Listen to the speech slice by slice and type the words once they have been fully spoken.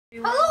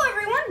Hello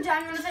everyone,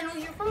 Daniel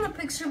here from the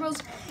Picture Bros.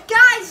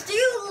 Guys, do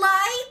you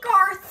like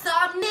our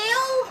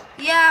thumbnail?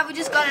 Yeah, we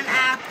just got an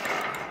app.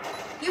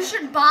 You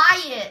should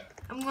buy it.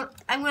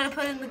 I'm gonna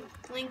put in the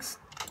links.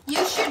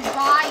 You should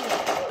buy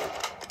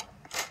it.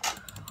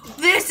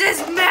 This is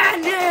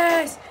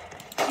madness!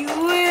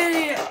 You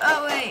idiot!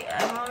 Oh wait,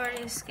 I'm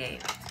already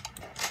escaped.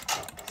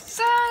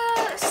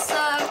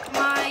 Suck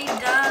my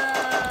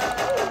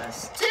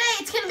dust. Today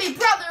it's gonna be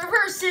brother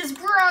versus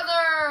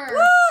brother. Woo!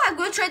 I'm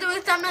gonna try doing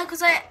a thumbnail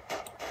because I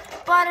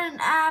bought an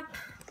app.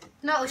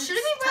 No, should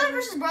it be brother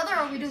versus brother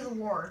or we do the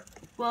war?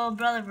 Well,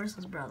 brother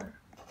versus brother.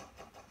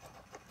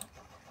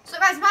 So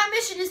guys, my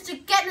mission is to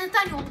get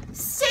Nathaniel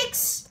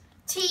 16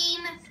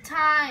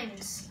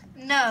 times.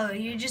 No,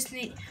 you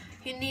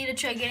need to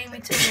try getting me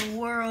to the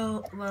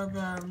world. Well,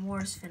 the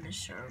war's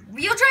finished.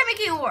 You'll try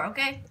making a war,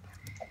 okay?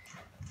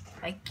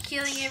 By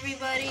killing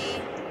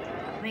everybody,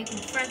 making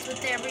friends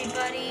with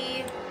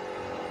everybody.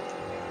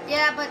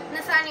 Yeah, but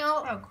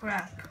Nathaniel. Oh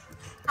crap!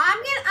 I'm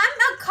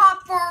a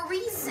cop for a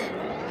reason.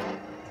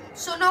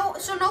 So no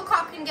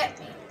cop can get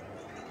me.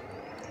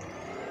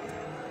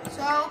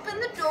 So I open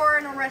the door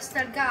and arrest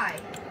that guy.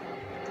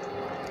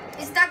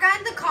 Is that guy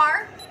in the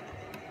car?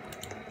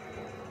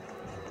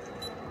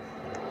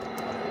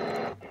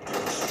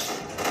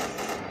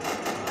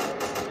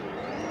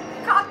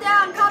 Calm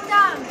down, calm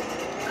down.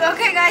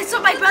 Okay, guys. So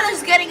my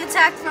brother's getting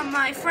attacked from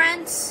my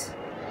friends.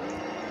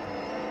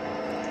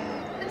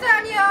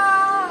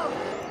 Nathaniel!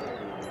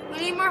 We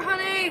need more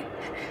honey.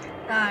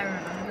 I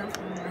don't know.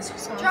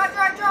 Drive,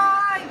 drive,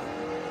 drive!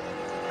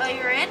 Oh,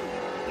 you're in?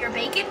 You're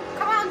bacon?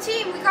 Come on,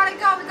 team. We gotta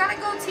go. We gotta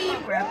go, team.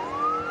 Oh, crap.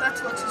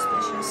 That looks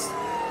suspicious.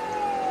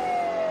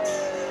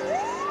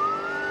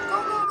 Go,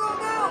 go, go,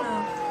 go.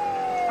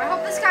 I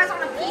hope this guy's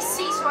on a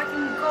PC so I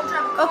can go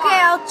drive a car. Okay,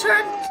 I'll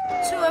turn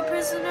to a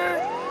prisoner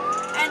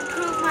and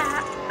prove I'm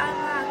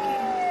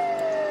hacking.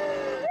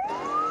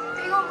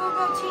 Okay, go, go,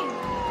 go, team.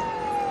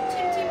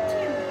 Team, team,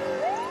 team.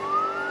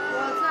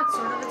 Well, it's not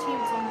sort of a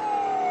team. It's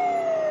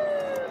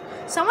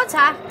Someone's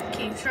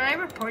hacking. Should I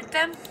report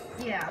them?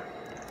 yeah.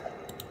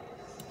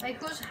 Like,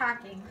 who's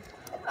hacking?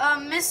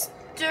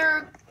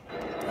 Mr.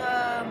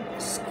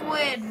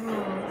 Squid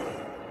Rule.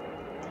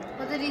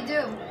 What did he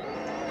do?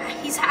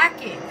 He's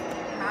hacking.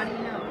 How do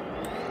you know?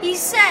 He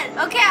said,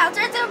 okay, I'll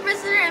turn to a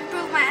prisoner and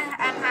prove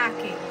I'm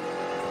hacking.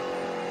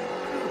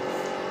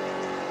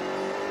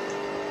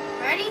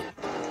 Ready?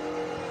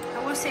 I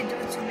want to say do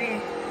it to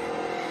me.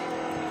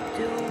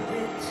 Do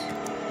it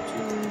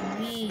to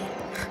me.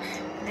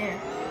 There.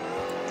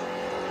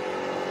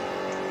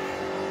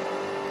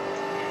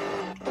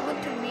 Do it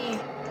to me.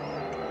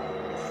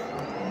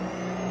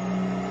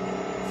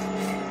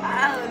 I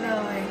don't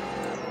know.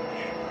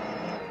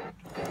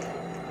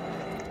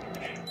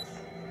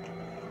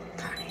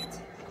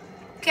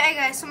 Okay,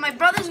 guys, so my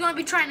brother's gonna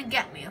be trying to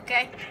get me,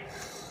 okay?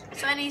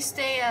 So I need to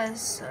stay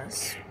as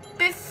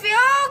spiffy.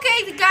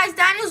 Okay, guys,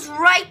 Daniel's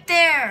right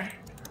there.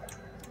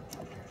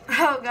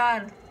 Oh,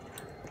 God.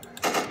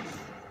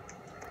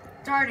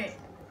 Darn it.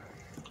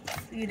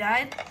 You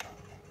died?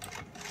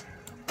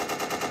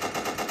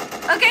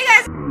 Okay,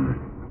 guys.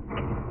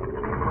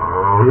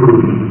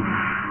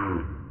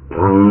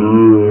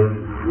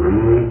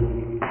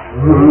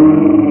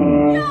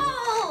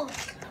 No!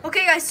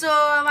 Okay, guys, so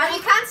But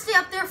you can't stay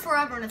up there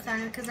forever,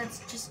 Nathaniel, because that's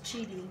just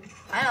cheating.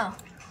 I know.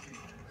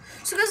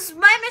 So, because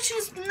my mission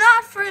is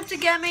not for him to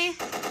get me.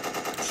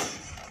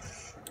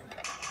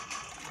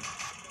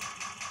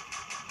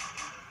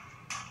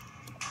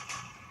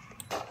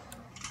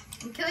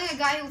 I'm killing a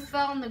guy who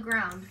fell on the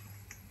ground.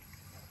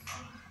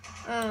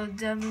 Oh,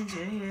 damage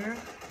it here.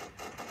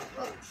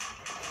 Oh.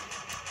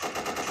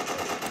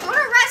 Don't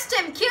arrest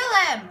him! Kill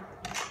him!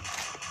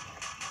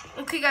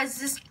 Okay, guys,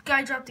 this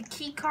guy dropped a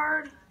key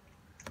card.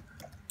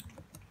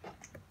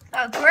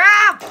 Oh,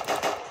 crap!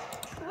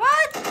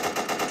 What?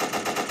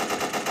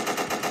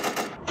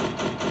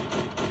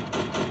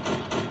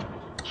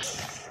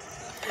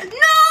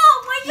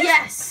 No!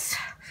 Yes!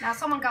 Now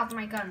someone got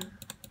my gun.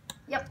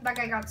 Yep, that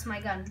guy got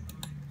my gun.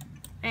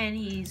 And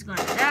he's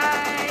gonna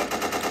die.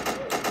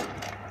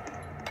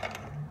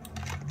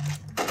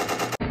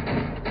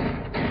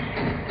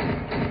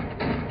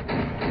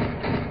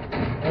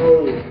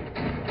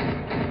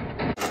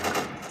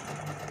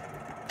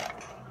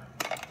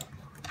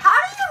 How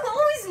do you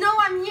always know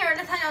I'm here,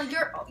 Nathaniel?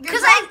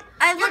 Because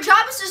your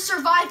job is to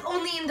survive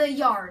only in the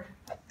yard.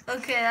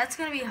 Okay, that's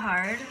gonna be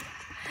hard.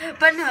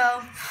 But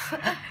no.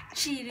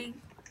 Cheating.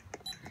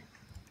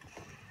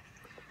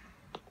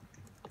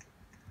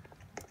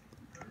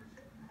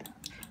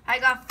 I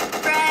got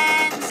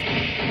friends.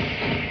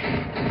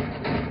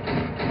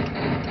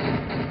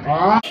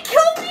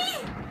 Kill me!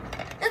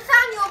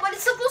 Nathaniel, but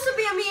it's supposed to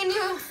be a me and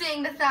you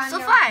thing, Nathaniel.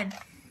 So fine.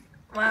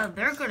 Well,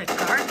 they're gonna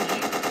guard me.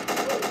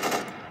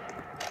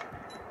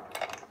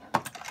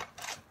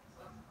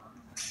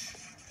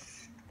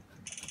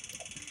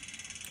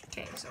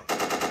 Okay, so.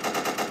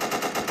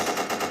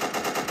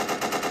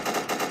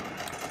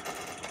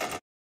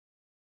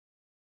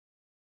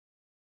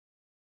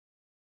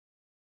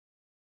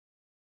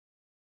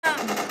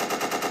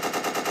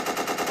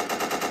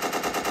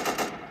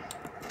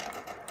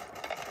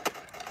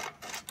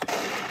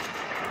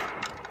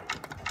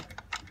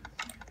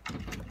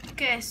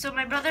 Okay, so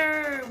my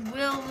brother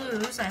will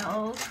lose, I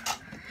hope.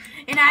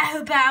 And I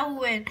hope I will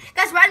win.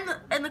 Guys, write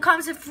in the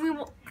comments if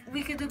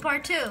we could do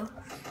part 2.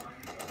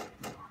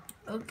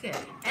 Okay.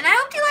 And I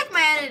hope you liked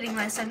my editing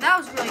last time. That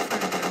was really fun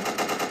to do.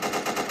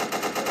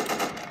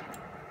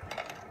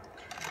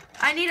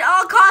 I need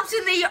all cops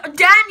in the yard.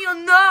 Daniel,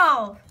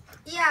 no!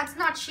 Yeah, it's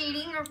not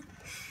cheating.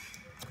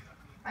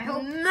 I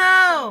hope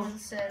no. Someone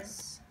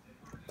says.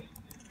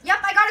 Yep,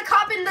 I got a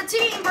cop in the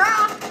team, bro.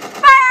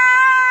 Fire!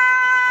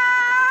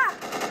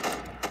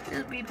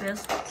 He'll be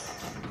pissed.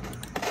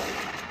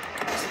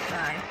 Just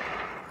die.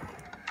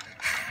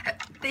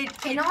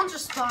 Okay, no one's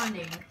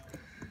responding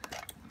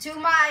to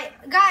my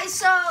guys.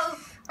 So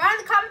write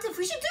in the comments if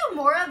we should do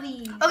more of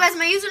these. Oh, guys,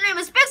 my username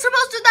is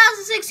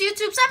PixelPost2006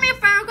 YouTube. Send me a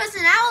friend request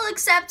and I will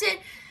accept it.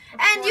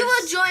 And you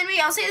will join me.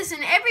 I'll say this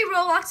in every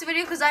Roblox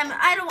video because I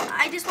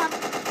just want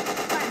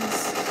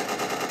friends.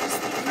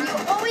 And you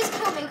always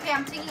kill me. Okay,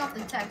 I'm taking off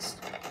the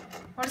text.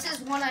 What it says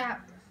one I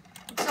have.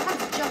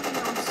 Someone's jumping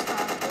on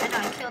stuff. I know,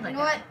 I killed it. You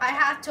know what? I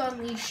have to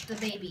unleash the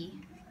baby.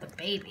 The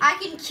baby. I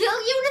can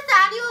kill you,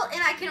 Nathaniel,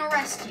 and I can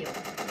arrest you.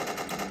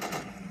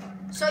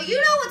 So you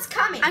know what's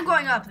coming. I'm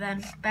going up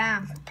then.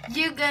 Bam.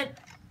 You good.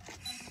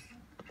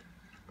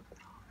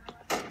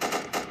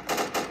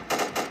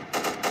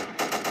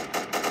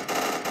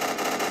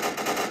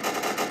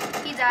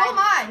 He died. Oh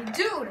my,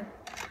 dude.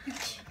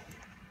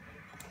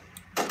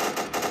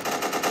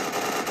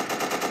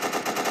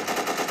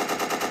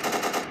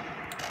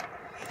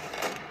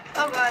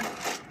 Oh god.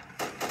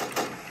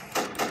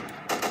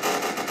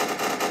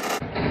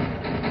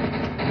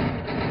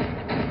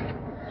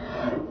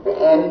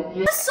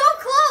 That's so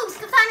close,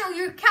 Nathaniel.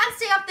 You can't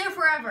stay up there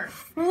forever.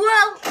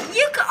 Well,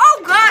 you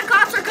oh god,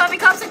 cops are coming,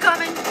 cops are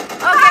coming. Okay.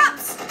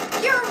 Cops,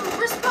 you're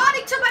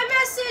responding to my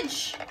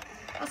message.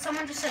 Oh,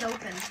 someone just said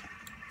open.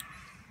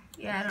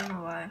 Yeah, I don't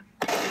know why.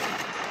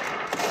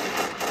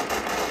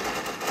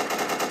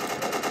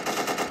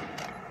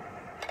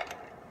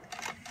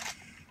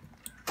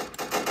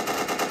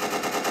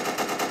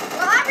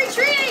 Well, I'm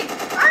retreating.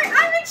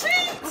 I'm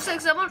retreating. Looks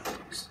like someone. Okay.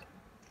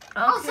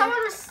 Oh,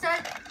 someone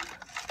said.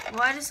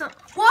 Why does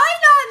Why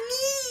not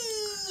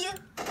me?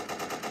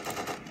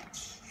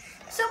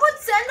 Someone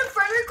send a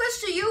friend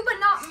request to you, but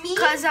not me.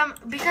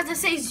 Because it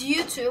says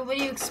YouTube. What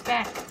do you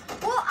expect?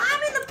 Well,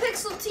 I'm in the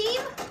Pixel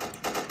team.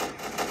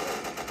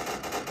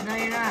 No,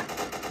 you're not.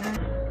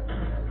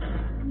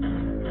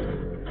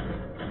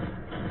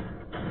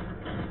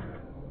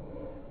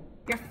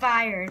 You're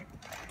fired.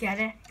 Get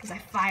it? Because I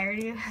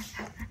fired you.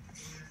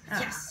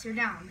 Yes, you're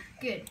down.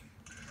 Good.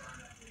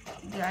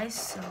 You guys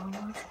so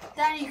much.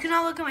 Daddy, You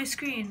cannot look at my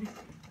screen.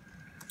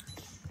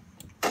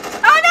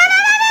 Oh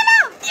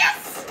no!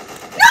 yes!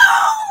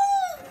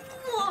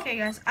 No! Okay,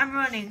 guys, I'm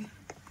running.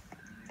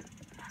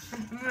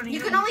 You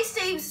can only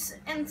stay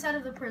inside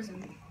of the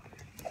prison.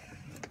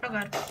 Oh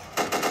god.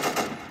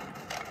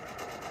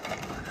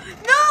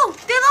 No!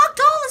 They locked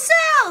all the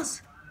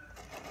cells!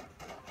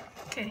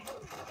 Okay.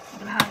 I'm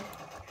gonna hide.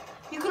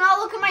 You cannot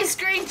look at my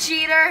screen,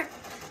 cheater!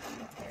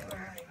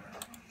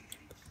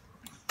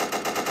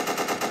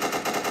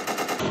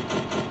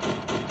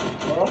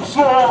 I'm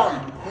sorry.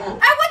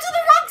 I went to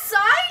the wrong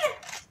side?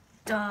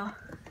 Duh.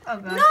 Oh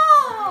god. No!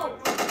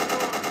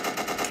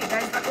 Okay,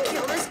 guys, I'm gonna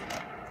kill this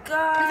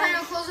guy.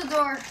 Nathaniel, close the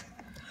door.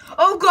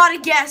 Oh god, a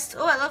guest.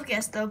 Oh, I love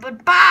guests though,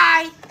 but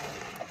bye!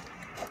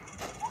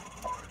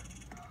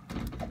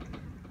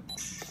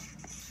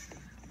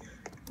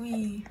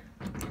 You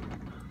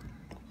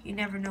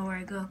never know where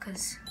I go,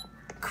 cause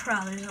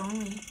crawlers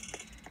only.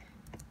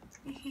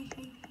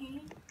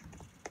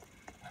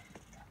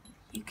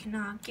 You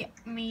cannot get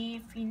me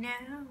if you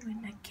know,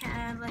 and I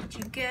can't let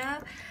you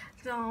go.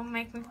 Don't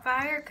make me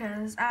fire,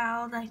 cause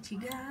I'll let you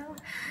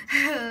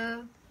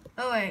go.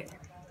 Oh wait,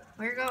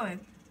 where you going?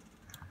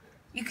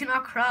 You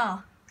cannot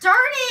crawl.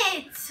 Darn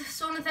it!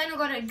 So Nathaniel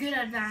got a good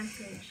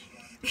advantage.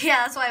 Yeah,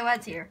 that's why I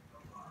went here.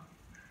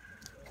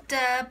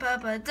 Da ba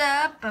ba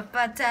da ba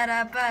ba da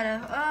da ba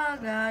da. Oh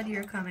god,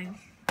 you're coming.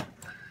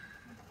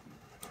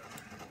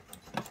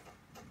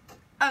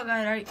 Oh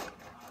god, are you?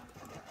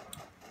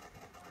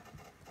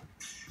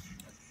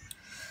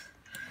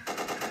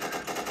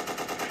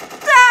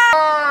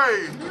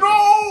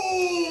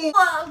 No!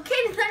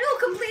 Okay, Nathaniel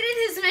completed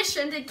his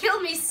mission to kill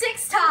me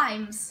 6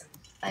 times.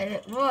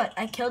 What?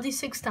 I killed you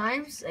 6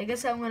 times? I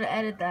guess I'm gonna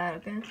edit that,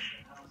 okay?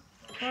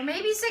 Or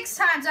maybe 6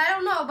 times, I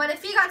don't know. But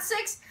if he got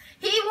 6,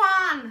 he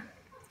won.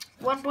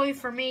 1 point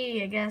for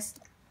me, I guess.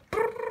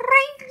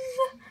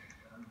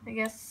 I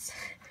guess.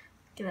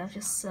 Okay, that's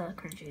just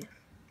cringy.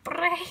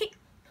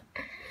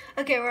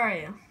 Okay, where are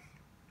you?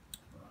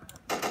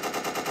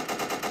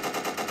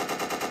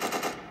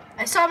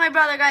 I saw my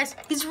brother, guys.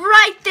 He's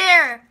right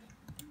there.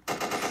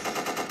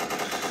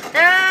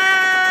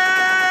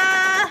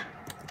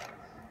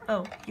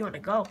 Oh, you want to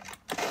go?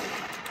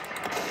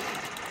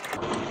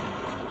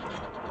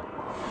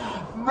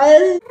 No!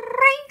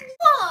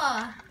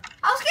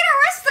 I was gonna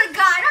arrest the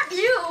guy, not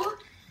you.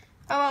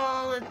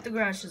 Oh, the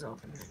garage is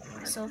open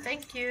anyway, so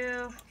thank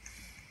you.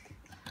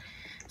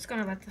 Just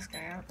gonna let this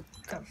guy out.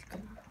 Come.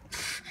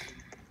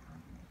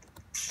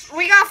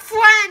 We got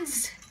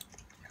friends.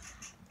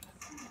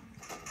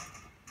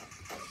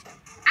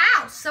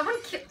 Ow!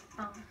 Someone killed.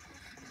 Oh.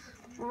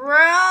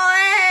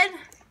 Rolling.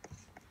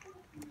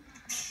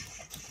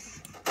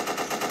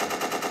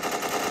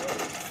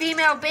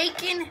 Female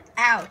bacon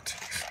out.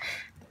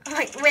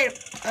 Wait.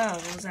 Oh,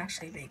 it was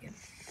actually bacon.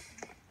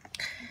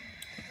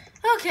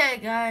 Okay,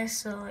 guys.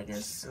 So I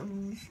guess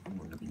I'm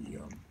gonna be.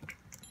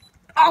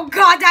 Oh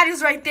God, that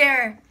is right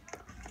there.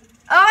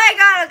 Oh my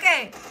God.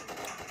 Okay.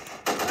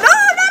 No.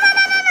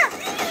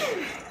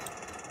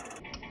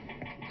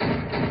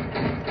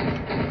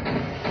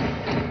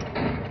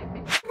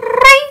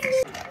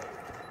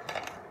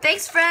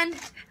 Thanks, friend.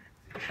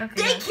 Okay,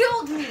 They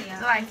killed me.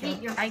 No, I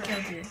killed you. Guys,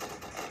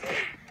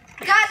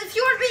 if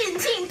you want to be in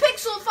Team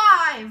Pixel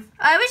 5,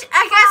 I guess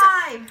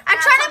I'm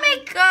trying to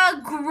make a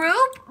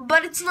group,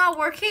 but it's not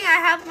working.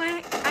 I'm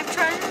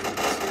trying to.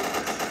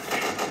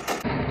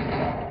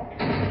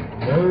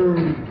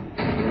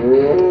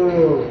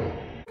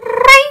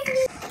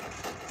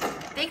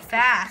 Think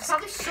fast.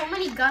 probably so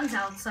many guns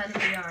outside of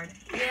the yard.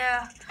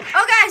 Yeah.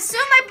 Oh, guys,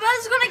 soon my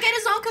brother's gonna get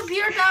his own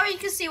computer. That way you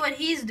can see what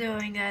he's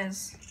doing,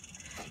 guys.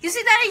 You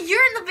see, Daddy,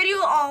 you're in the video a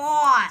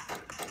lot.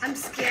 I'm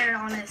scared,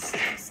 honest.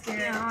 I'm scared.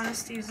 Yeah,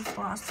 honesty is a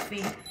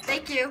philosophy.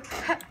 Thank you.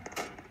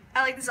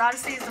 I like this.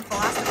 Honesty is a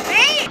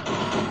philosophy.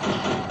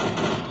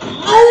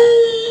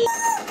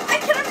 I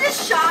could have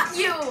just shot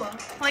you.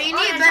 Well, you Oh,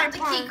 need I a better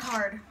dropped the key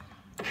card.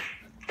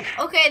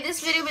 Okay, this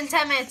video been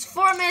 10 minutes.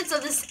 4 minutes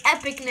of this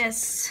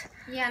epicness.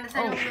 Yeah,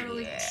 Nathaniel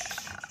literally. Yeah.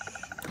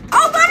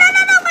 Oh,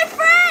 no, my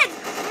friend!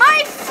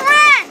 My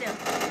friend!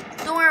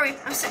 Don't worry,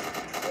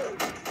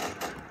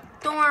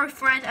 Don't worry,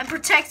 friend. I'm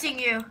protecting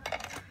you.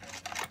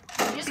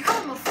 You just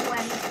call him a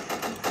friend.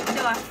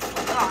 No,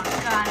 oh,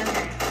 God,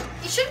 okay.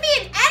 He should be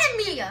an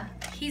enemy.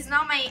 He's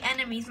not my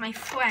enemy, he's my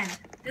friend.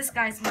 This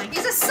guy's my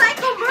He's a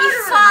psycho He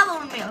murderer.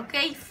 followed me,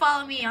 okay?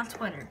 Follow me on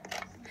Twitter.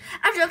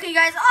 I'm joking,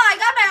 guys. Oh, I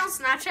got my own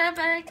Snapchat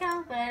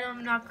account, but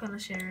I'm not gonna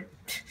share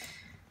it.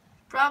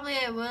 Probably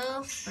I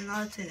will, but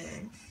not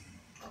today.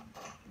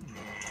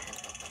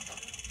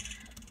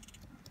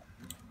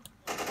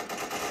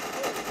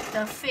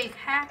 The fake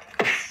hack.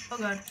 Oh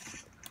God.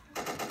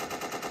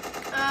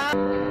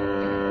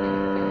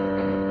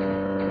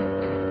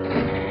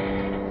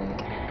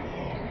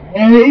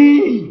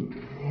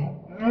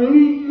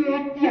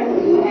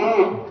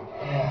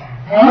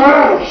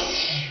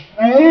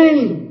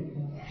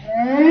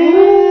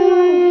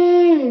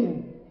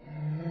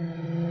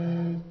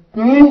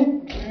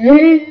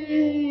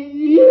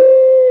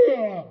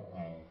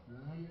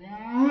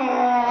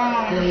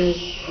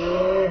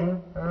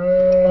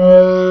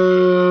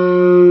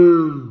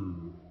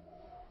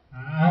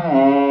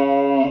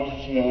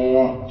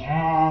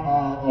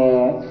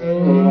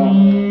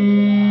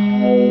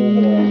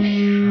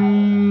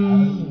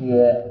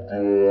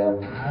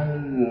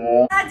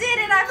 I did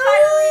it. I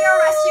finally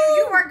arrest you.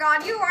 You are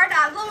gone. You are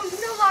no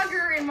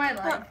longer in my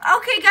life.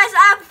 Okay, guys,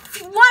 I have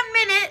 1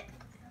 minute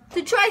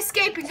to try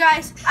escaping,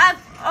 guys.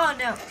 Oh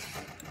no.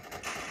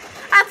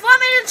 I have 1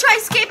 minute to try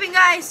escaping,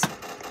 guys.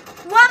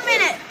 1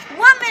 minute.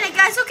 1 minute,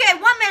 guys. Okay,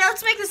 1 minute.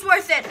 Let's make this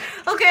worth it.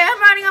 Okay, I'm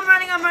running.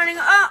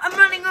 Oh, I'm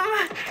running.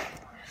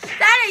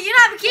 Daddy, you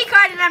don't have a key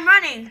card and I'm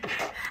running.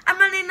 I'm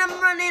running.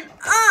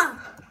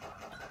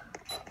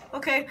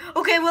 Okay,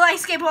 will I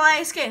escape?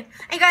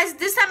 And guys,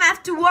 this time I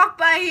have to walk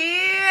by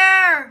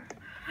here.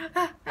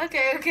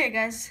 Okay,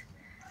 guys.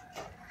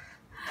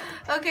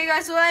 Okay,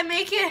 guys, will I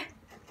make it?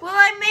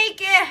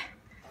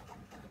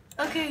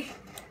 Okay.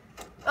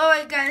 Oh,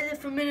 wait, guys,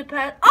 if a minute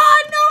passed.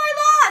 Oh, no, I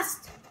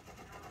lost!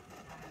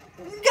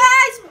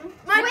 Guys,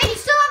 Wait, you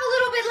still have a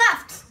little bit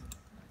left.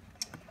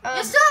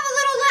 You still have a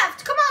little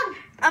left. Come on.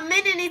 a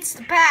minute needs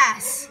to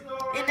pass.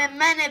 And a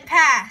minute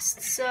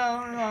passed, so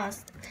I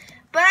lost.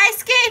 But I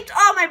escaped.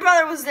 Oh, my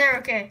brother was there.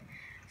 Okay.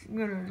 I'm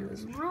gonna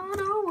just run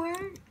away.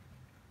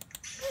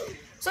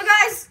 So,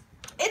 guys,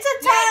 it's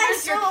a tie.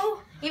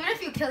 So Even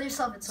if you kill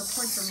yourself, it's a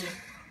point for me.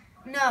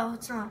 no,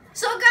 it's not.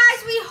 So,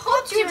 guys, we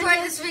hope you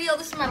enjoyed this video.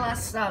 This is my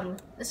last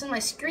this is my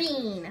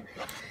screen.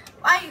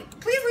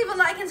 Please leave a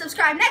like and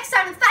subscribe. Next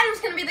time, Nathaniel's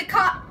gonna be the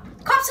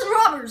cops and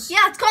robbers.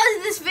 Yeah, it's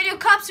calling this video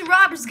 "Cops and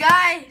Robbers,"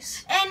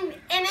 guys. And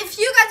if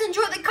you guys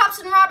enjoy the cops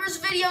and robbers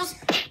videos,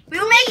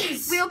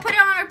 We'll put it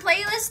on our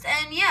playlist,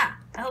 and yeah,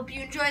 I hope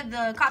you enjoyed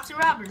the Cops and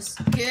Robbers.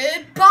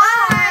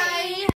 goodbye.